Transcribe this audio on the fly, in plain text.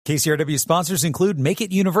KCRW sponsors include Make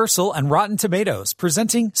It Universal and Rotten Tomatoes,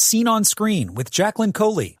 presenting Scene on Screen with Jacqueline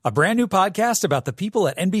Coley, a brand new podcast about the people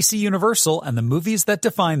at NBC Universal and the movies that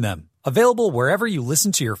define them. Available wherever you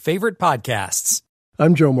listen to your favorite podcasts.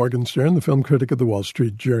 I'm Joe Morgenstern, the film critic of the Wall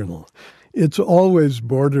Street Journal. It's always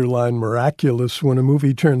borderline miraculous when a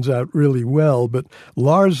movie turns out really well, but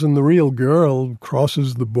Lars and the Real Girl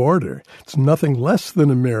crosses the border. It's nothing less than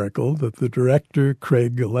a miracle that the director,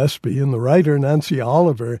 Craig Gillespie, and the writer, Nancy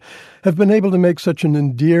Oliver, have been able to make such an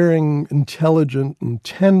endearing, intelligent, and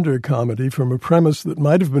tender comedy from a premise that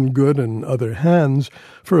might have been good in other hands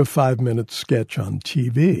for a 5-minute sketch on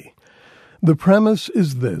TV. The premise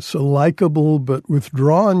is this: a likable but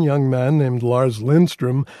withdrawn young man named Lars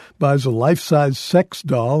Lindstrom buys a life-size sex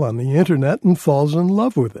doll on the internet and falls in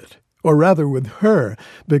love with it. Or rather with her,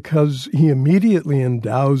 because he immediately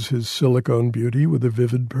endows his silicone beauty with a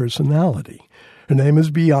vivid personality. Her name is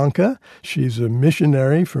Bianca. She's a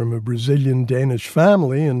missionary from a Brazilian-Danish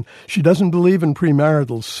family, and she doesn't believe in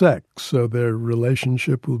premarital sex, so their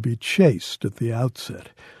relationship will be chaste at the outset.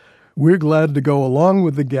 We're glad to go along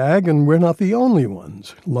with the gag, and we're not the only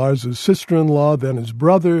ones. Lars's sister-in-law, then his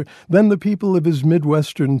brother, then the people of his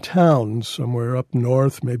Midwestern town, somewhere up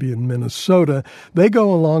north, maybe in Minnesota. They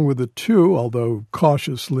go along with it too, although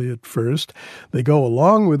cautiously at first. They go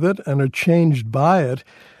along with it and are changed by it,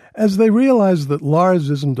 as they realize that Lars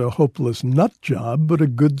isn't a hopeless nut job, but a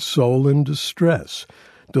good soul in distress.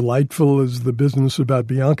 Delightful as the business about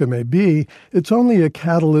Bianca may be, it's only a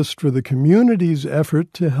catalyst for the community's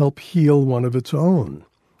effort to help heal one of its own.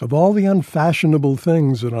 Of all the unfashionable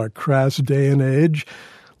things in our crass day and age,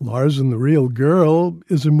 Lars and the Real Girl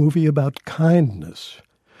is a movie about kindness.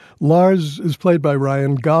 Lars is played by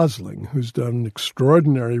Ryan Gosling, who's done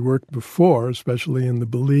extraordinary work before, especially in The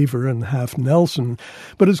Believer and Half Nelson,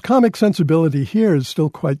 but his comic sensibility here is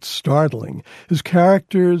still quite startling. His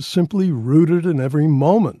character is simply rooted in every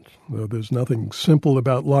moment, though there's nothing simple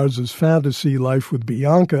about Lars's fantasy life with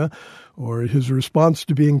Bianca, or his response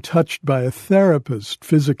to being touched by a therapist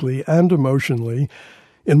physically and emotionally,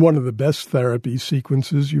 in one of the best therapy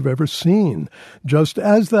sequences you've ever seen. Just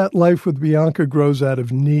as that life with Bianca grows out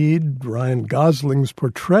of need, Ryan Gosling's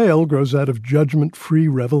portrayal grows out of judgment-free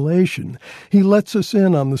revelation. He lets us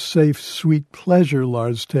in on the safe, sweet pleasure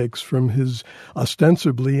Lars takes from his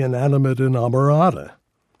ostensibly inanimate inamorata.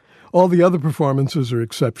 All the other performances are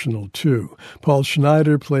exceptional, too. Paul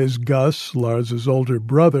Schneider plays Gus, Lars's older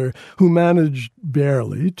brother, who managed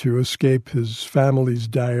barely to escape his family's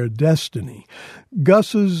dire destiny.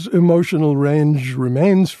 Gus's emotional range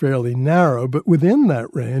remains fairly narrow, but within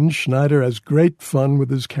that range, Schneider has great fun with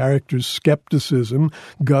his character's skepticism.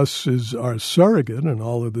 Gus is our surrogate in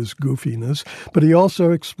all of this goofiness, but he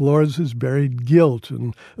also explores his buried guilt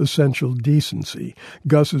and essential decency.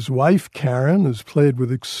 Gus's wife, Karen, is played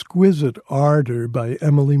with exquisite ardor by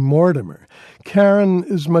Emily Mortimer. Karen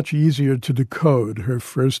is much easier to decode. Her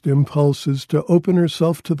first impulse is to open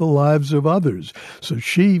herself to the lives of others, so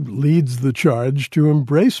she leads the charge to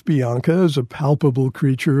embrace Bianca as a palpable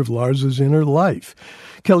creature of Lars's inner life.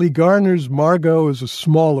 Kelly Garner's Margot is a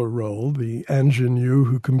smaller role, the ingenue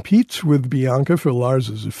who competes with Bianca for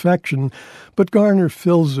Lars's affection, but Garner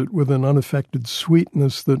fills it with an unaffected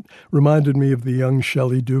sweetness that reminded me of the young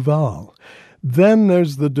Shelley Duvall. Then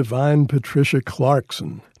there's the divine Patricia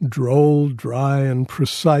Clarkson, droll, dry, and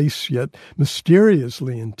precise, yet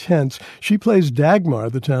mysteriously intense. She plays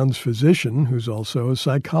Dagmar, the town's physician, who's also a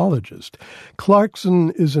psychologist.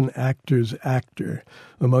 Clarkson is an actor's actor.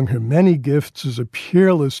 Among her many gifts is a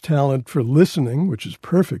peerless talent for listening, which is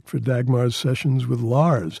perfect for Dagmar's sessions with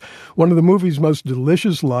Lars. One of the movie's most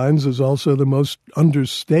delicious lines is also the most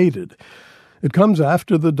understated. It comes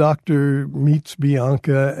after the doctor meets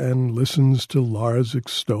Bianca and listens to Lars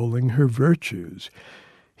extolling her virtues.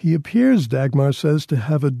 He appears, Dagmar says, to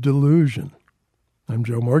have a delusion. I'm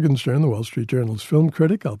Joe Morgenstern, the Wall Street Journal's film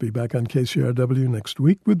critic. I'll be back on KCRW next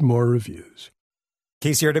week with more reviews.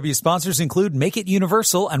 KCRW sponsors include Make It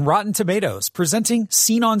Universal and Rotten Tomatoes, presenting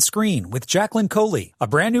Scene on Screen with Jacqueline Coley, a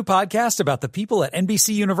brand new podcast about the people at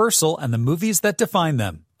NBC Universal and the movies that define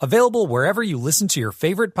them. Available wherever you listen to your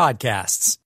favorite podcasts.